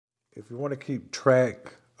If you want to keep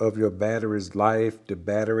track of your battery's life, the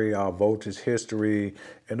battery voltage history,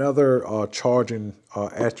 and other charging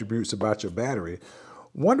attributes about your battery,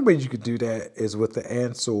 one way you could do that is with the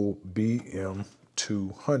Ancel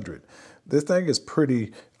BM200. This thing is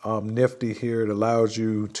pretty nifty here. It allows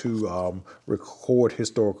you to record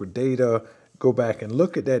historical data, go back and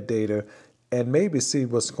look at that data, and maybe see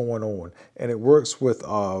what's going on. And it works with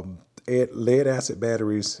lead acid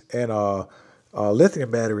batteries and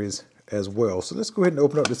lithium batteries as well. So let's go ahead and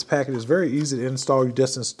open up this package. It's very easy to install. You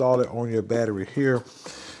just install it on your battery here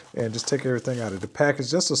and just take everything out of the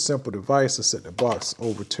package. Just a simple device to set the box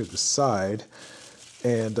over to the side.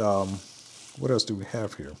 And what else do we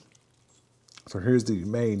have here? So here's the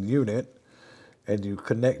main unit, and you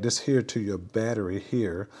connect this here to your battery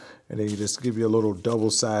here, and then you just give you a little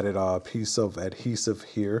double-sided piece of adhesive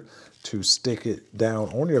here to stick it down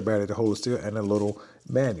on your battery to hold it still, and a little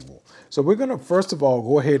manual. So we're going to first of all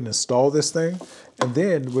go ahead and install this thing, and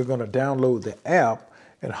then we're going to download the app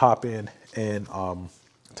and hop in and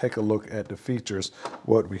take a look at the features,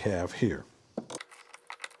 what we have here.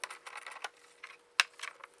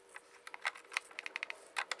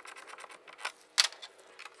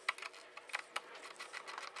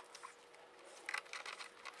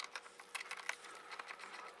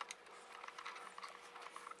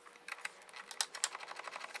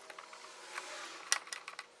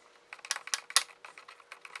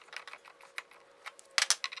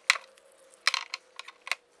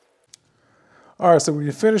 All right, so when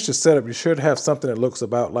you finish the setup, you should have something that looks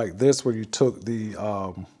about like this, where you took the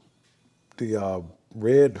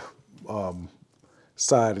red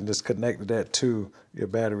side and just connected that to your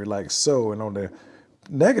battery like so. And on the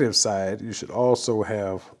negative side, you should also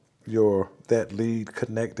have that lead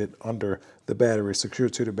connected under the battery,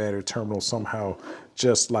 secured to the battery terminal somehow,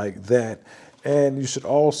 just like that. And you should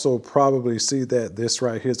also probably see that this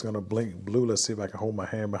right here is going to blink blue. Let's see if I can hold my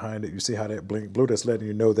hand behind it. You see how that blink blue? That's letting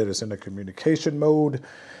you know that it's in the communication mode.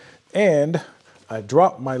 And I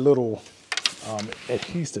dropped my little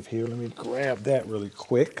adhesive here. Let me grab that really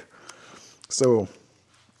quick. So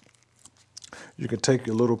you can take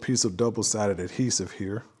your little piece of double-sided adhesive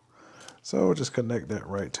here. So just connect that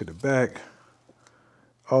right to the back.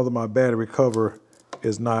 Although my battery cover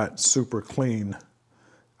is not super clean,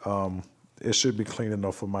 it should be clean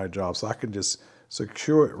enough for my job. So I can just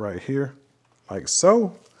secure it right here like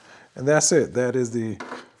so. And that's it. That is the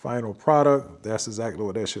final product. That's exactly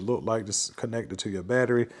what that should look like. Just connected to your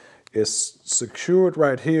battery. It's secured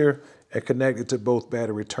right here and connected to both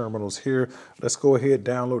battery terminals here. Let's go ahead,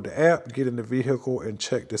 download the app, get in the vehicle, and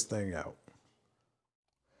check this thing out.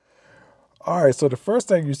 All right, so the first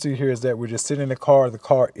thing you see here is that we're just sitting in the car. The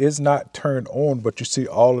car is not turned on, but you see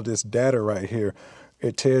all of this data right here.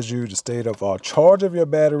 It tells you the state of charge of your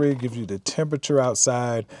battery, gives you the temperature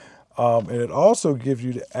outside, and it also gives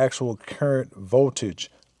you the actual current voltage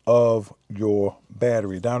of your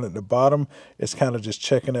battery. Down at the bottom, it's kind of just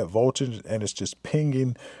checking that voltage, and it's just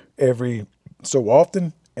pinging every so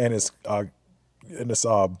often, and it's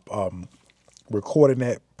recording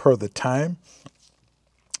that per the time.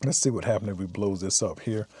 Let's see what happens if we blow this up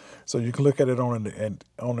here. So you can look at it on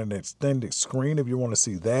an extended screen if you want to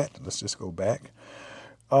see that. Let's just go back.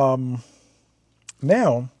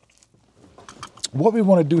 Now, what we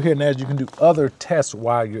want to do here now is you can do other tests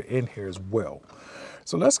while you're in here as well.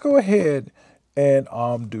 So let's go ahead and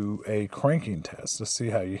do a cranking test. Let's see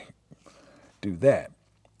how you do that.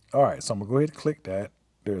 All right, so I'm going to go ahead and click that.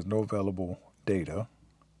 There's no available data.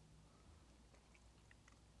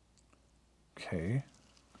 Okay.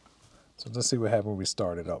 So let's see what happens when we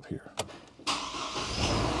start it up here.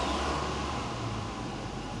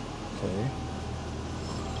 Okay.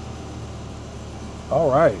 All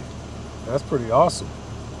right, that's pretty awesome.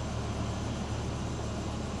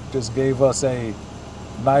 Just gave us a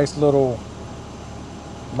nice little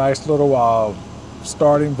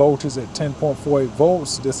starting voltage at 10.48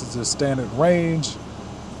 volts. This is the standard range,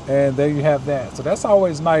 and there you have that. So that's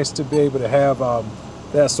always nice to be able to have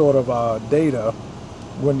that sort of data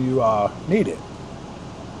when you need it.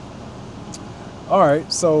 All right,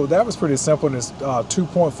 so that was pretty simple, and it's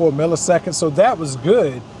 2.4 milliseconds. So that was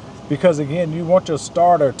good, because again, you want your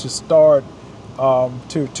starter to start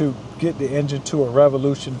to get the engine to a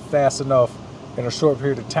revolution fast enough in a short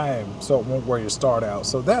period of time, so it won't wear your start out.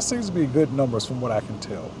 So that seems to be good numbers from what I can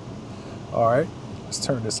tell. All right, let's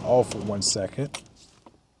turn this off for 1 second.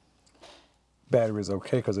 Battery is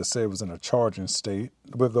okay because it said it was in a charging state.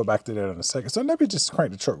 We'll go back to that in a second. So let me just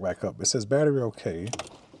crank the truck back up. It says battery okay.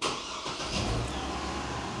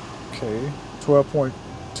 Okay,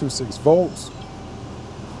 12.26 volts.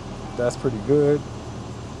 That's pretty good.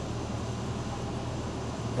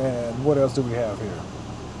 And what else do we have here?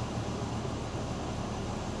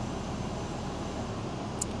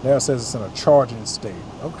 Now it says it's in a charging state.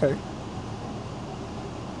 Okay.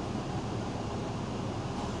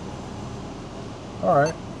 All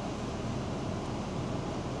right.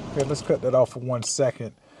 Okay, let's cut that off for 1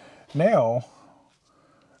 second. Now,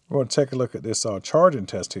 we're going to take a look at this charging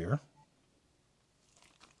test here.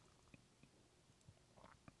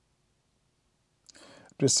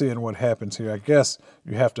 Just seeing what happens here. I guess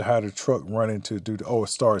you have to have the truck running to do the, oh, it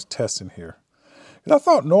starts testing here. And I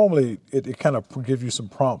thought normally it kind of gives you some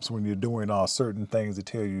prompts when you're doing certain things to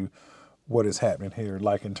tell you what is happening here.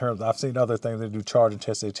 Like in terms, I've seen other things, they do charging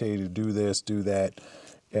tests, they tell you to do this, do that,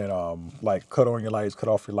 and like cut on your lights, cut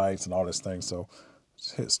off your lights and all this thing. So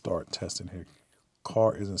just hit start testing here.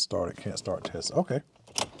 Car isn't started, can't start test. Okay.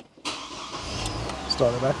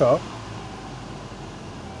 Start it back up.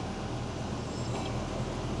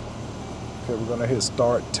 Okay, we're gonna hit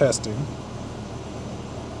start testing.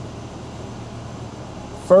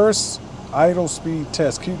 First, idle speed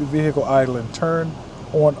test. Keep the vehicle idle and turn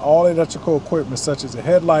on all electrical equipment such as the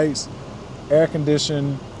headlights, air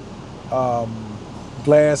conditioning,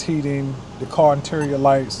 glass heating, the car interior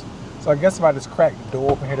lights. So I guess if I just crack the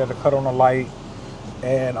door open here, that'll cut on the light.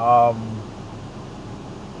 And I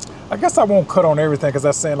guess I won't cut on everything because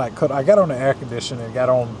I'm saying like I got on the air conditioning, got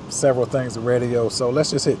on several things, the radio. So let's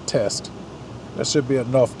just hit test. That should be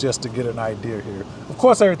enough just to get an idea here. Of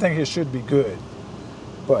course, everything here should be good,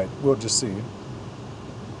 but we'll just see.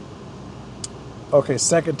 Okay,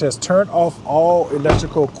 second test. Turn off all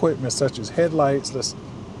electrical equipment such as headlights. Let's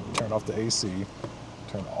turn off the AC.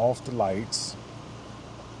 Turn off the lights.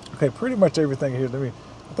 Okay, pretty much everything here. I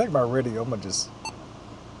think my radio, I'm gonna just,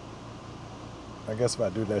 I guess if I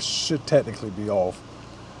do that, should technically be off.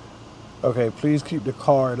 Okay, please keep the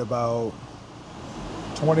car at about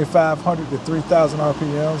 2,500 to 3,000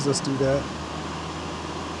 RPMs. Let's do that.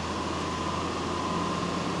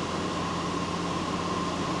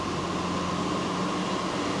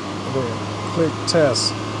 And then click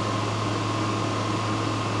test.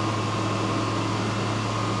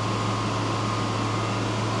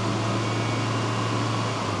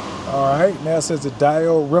 All right, now it says the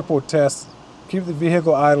diode ripple test. Keep the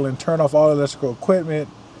vehicle idle and turn off all electrical equipment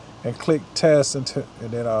and click test until,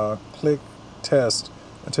 and then click test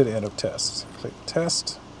until the end of test. Click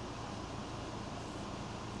test.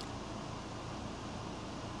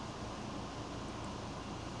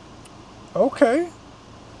 Okay.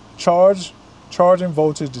 Charging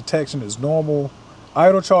voltage detection is normal.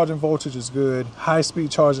 Idle charging voltage is good. High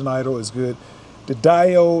speed charging idle is good. The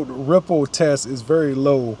diode ripple test is very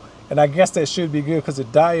low. And I guess that should be good because the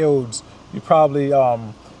diodes, you probably,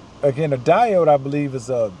 again, a diode, I believe, is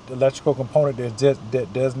a electrical component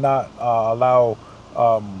that does not allow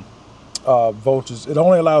voltage. It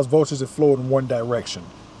only allows voltage to flow in one direction.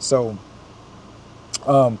 So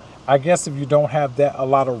I guess if you don't have that, a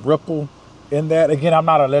lot of ripple in that, again, I'm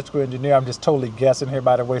not an electrical engineer. I'm just totally guessing here,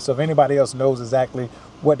 by the way. So if anybody else knows exactly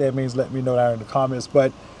what that means, let me know down in the comments.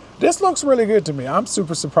 But this looks really good to me. I'm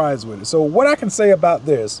super surprised with it. So what I can say about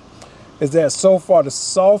this is that so far the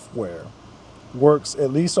software works,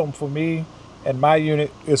 at least for me and my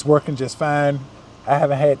unit, is working just fine. I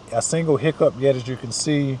haven't had a single hiccup yet, as you can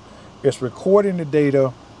see. It's recording the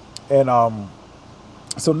data. And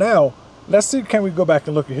so now, let's see, can we go back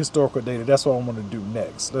and look at historical data? That's what I'm going to do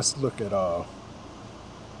next. Let's look at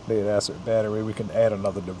lead acid battery. We can add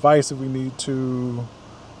another device if we need to.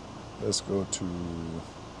 Let's go to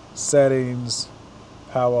settings,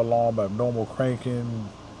 power alarm, abnormal cranking,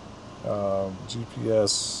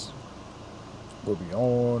 GPS will be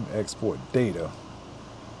on, export data.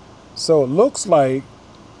 So it looks like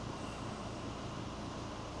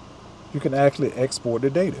you can actually export the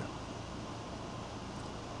data.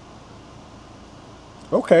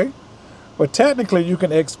 Okay, but technically you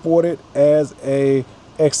can export it as a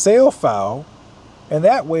Excel file, and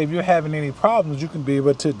that way if you're having any problems, you can be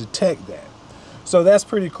able to detect that. So that's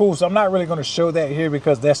pretty cool. So I'm not really going to show that here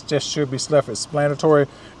because that's just should be self-explanatory.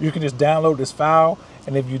 You can just download this file,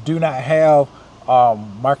 and if you do not have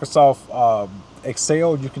Microsoft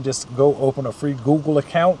Excel, you can just go open a free Google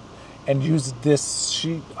account and use this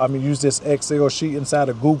sheet. Use this Excel sheet inside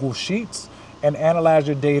of Google Sheets and analyze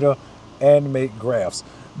your data and make graphs.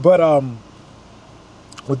 But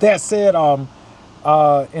with that said,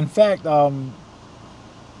 in fact,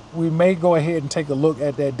 we may go ahead and take a look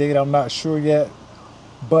at that data. I'm not sure yet,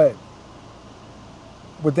 but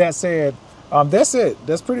with that said, that's it.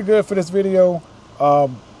 That's pretty good for this video.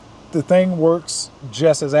 The thing works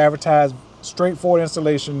just as advertised. Straightforward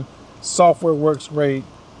installation. Software works great.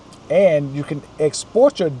 And you can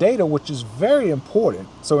export your data, which is very important.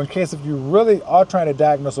 So in case if you really are trying to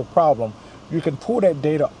diagnose a problem, you can pull that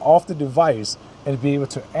data off the device and be able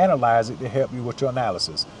to analyze it to help you with your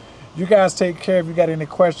analysis. You guys take care. If you got any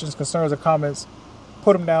questions, concerns, or comments,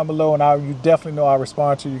 put them down below, and you definitely know I'll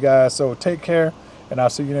respond to you guys. So take care, and I'll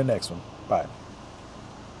see you in the next one. Bye.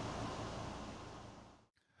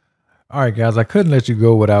 All right, guys, I couldn't let you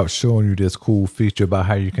go without showing you this cool feature about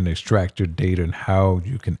how you can extract your data and how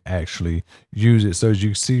you can actually use it. So as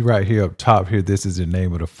you see right here up top here, this is the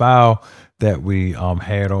name of the file that we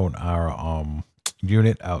had on our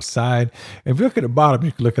unit outside. And if you look at the bottom,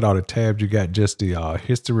 you can look at all the tabs. You got just the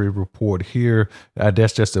history report here.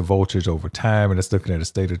 That's just the voltage over time, and it's looking at the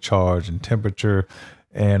state of charge and temperature.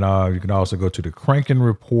 And you can also go to the cranking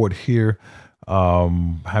report here. How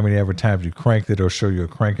many ever times you cranked it, or show you a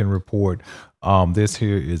cranking report. This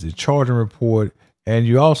here is a charging report, and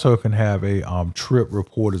you also can have a trip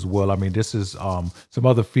report as well. I mean, this is some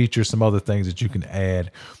other features, some other things that you can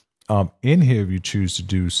add in here if you choose to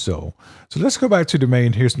do so. So let's go back to the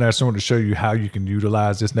main here. So now I just want to show you how you can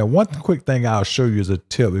utilize this. Now, one quick thing I'll show you as a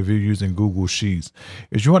tip if you're using Google Sheets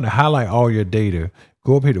is you want to highlight all your data,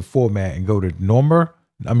 go up here to format and go to number,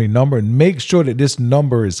 and make sure that this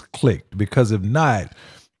number is clicked, because if not,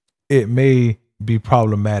 it may be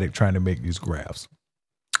problematic trying to make these graphs.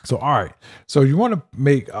 So, all right. So you want to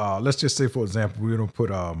make, let's just say, for example, we're going to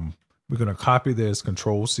put, we're going to copy this,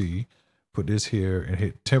 Control C, put this here and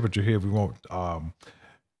hit temperature here. We want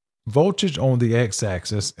voltage on the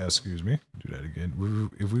x-axis, excuse me, do that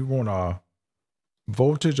again. If we want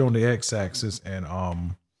voltage on the x-axis and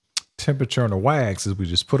temperature on the y-axis, we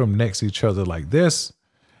just put them next to each other like this.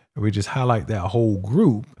 And we just highlight that whole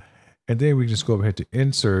group, and then we just go over here to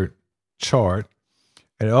insert chart,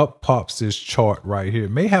 and up pops this chart right here.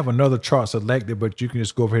 It may have another chart selected, but you can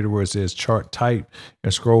just go over here to where it says chart type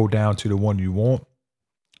and scroll down to the one you want.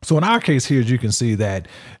 So in our case here, as you can see that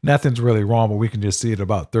nothing's really wrong, but we can just see it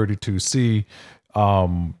about 32C.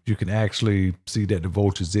 You can actually see that the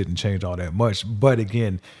voltage didn't change all that much. But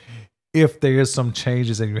again, if there is some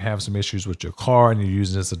changes and you have some issues with your car and you're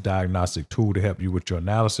using this as a diagnostic tool to help you with your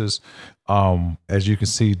analysis, as you can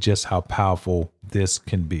see just how powerful this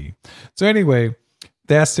can be. So anyway,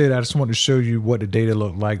 that's it. I just wanted to show you what the data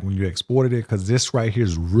looked like when you exported it, because this right here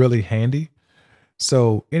is really handy.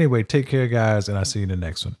 So anyway, take care, guys, and I'll see you in the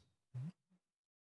next one.